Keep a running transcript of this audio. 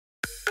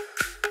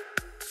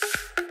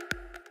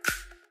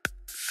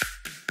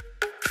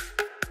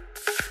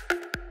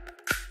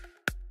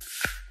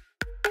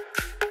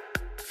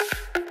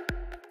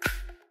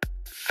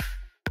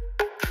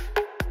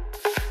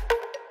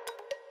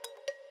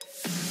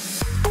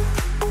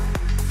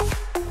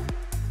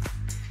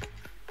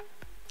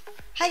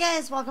Hi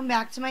guys, welcome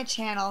back to my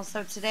channel.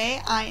 So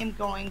today I am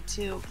going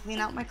to clean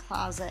out my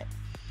closet.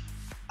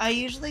 I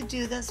usually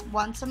do this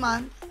once a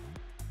month,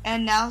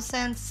 and now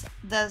since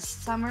the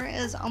summer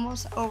is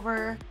almost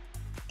over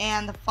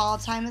and the fall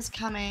time is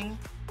coming,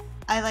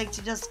 I like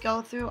to just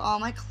go through all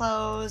my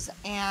clothes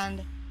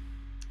and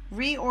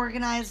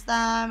reorganize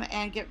them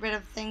and get rid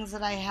of things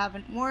that I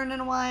haven't worn in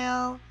a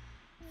while,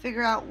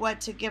 figure out what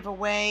to give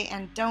away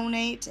and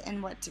donate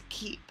and what to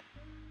keep.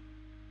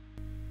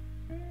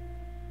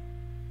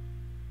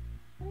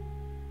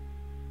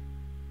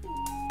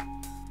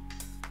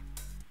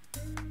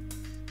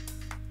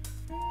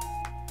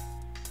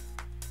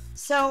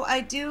 So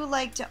I do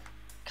like to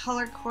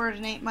color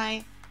coordinate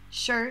my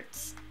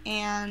shirts,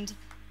 and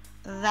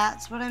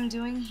that's what I'm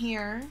doing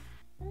here.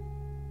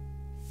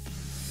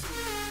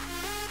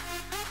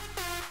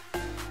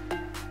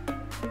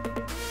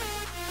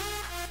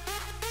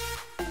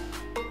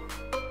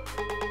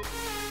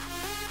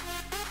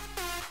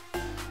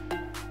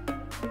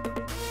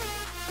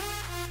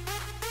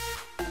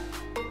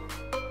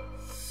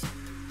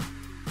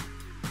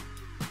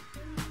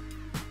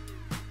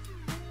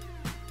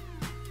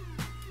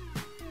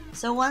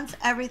 So once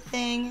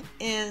everything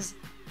is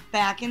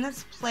back in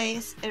its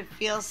place, it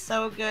feels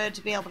so good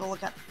to be able to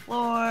look at the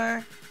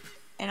floor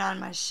and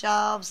on my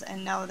shelves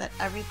and know that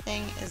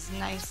everything is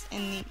nice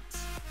and neat.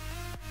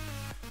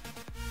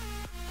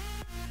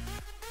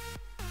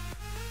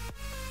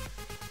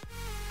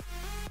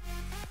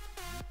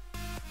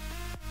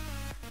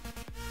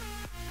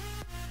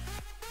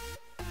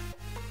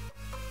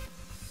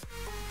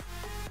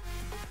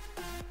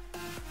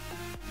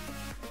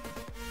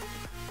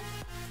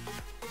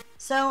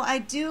 So I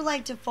do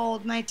like to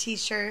fold my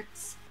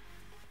t-shirts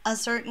a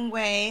certain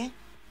way.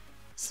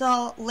 So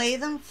I'll lay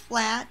them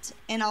flat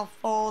and I'll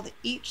fold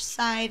each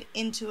side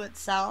into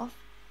itself,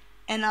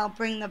 and I'll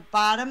bring the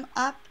bottom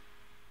up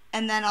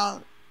and then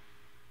I'll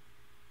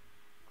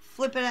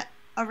flip it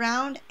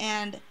around,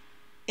 and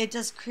it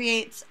just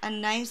creates a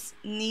nice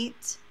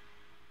neat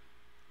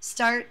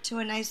start to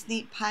a nice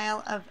neat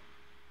pile of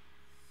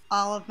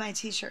all of my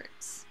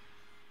t-shirts.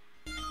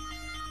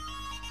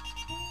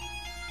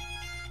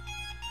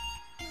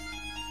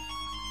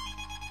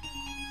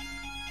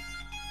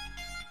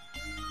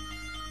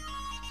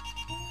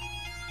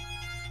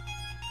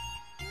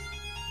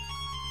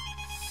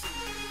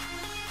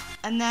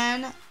 And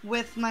then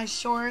with my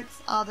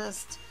shorts, I'll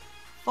just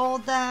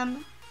fold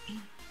them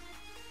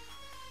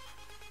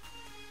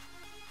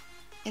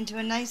into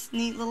a nice,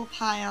 neat little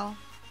pile.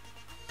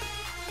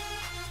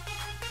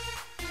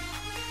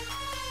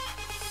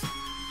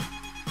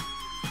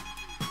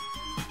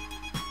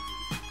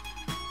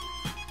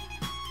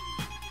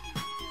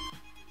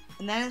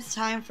 And then it's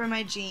time for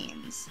my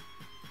jeans.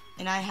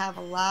 And I have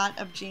a lot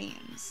of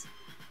jeans.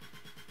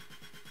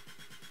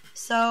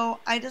 So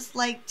I just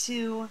like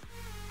to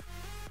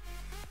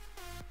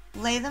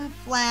lay them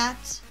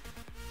flat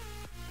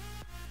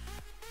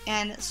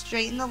and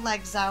straighten the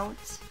legs out,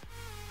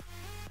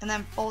 and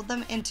then fold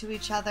them into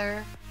each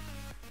other,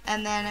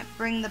 and then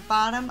bring the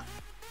bottom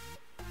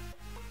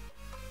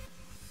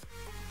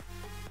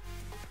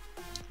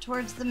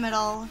towards the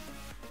middle,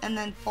 and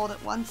then fold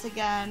it once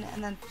again,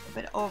 and then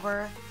flip it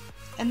over,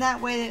 and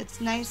that way it's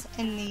nice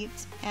and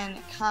neat and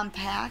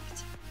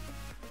compact,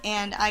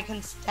 and I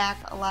can stack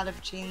a lot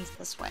of jeans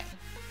this way.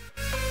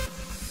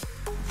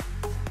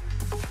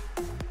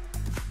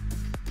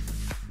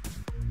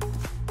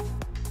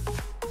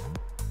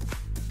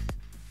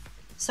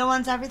 So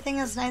once everything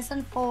is nice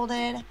and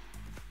folded,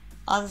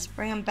 I'll just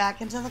bring them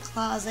back into the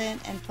closet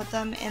and put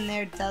them in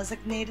their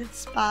designated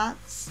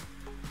spots.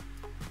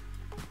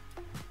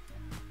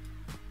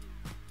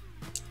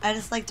 I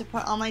just like to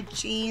put all my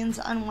jeans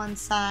on one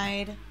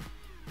side,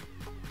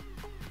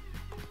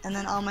 and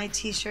then all my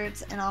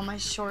t-shirts and all my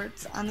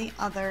shorts on the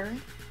other.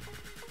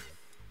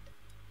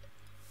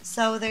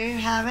 So there you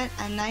have it,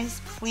 a nice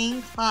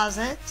clean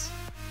closet.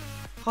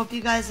 Hope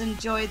you guys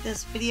enjoyed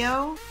this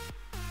video.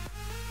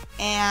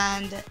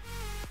 And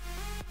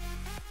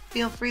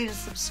feel free to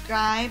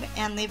subscribe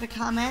and leave a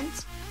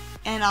comment,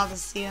 and I'll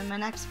just see you in my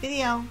next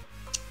video.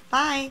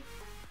 Bye!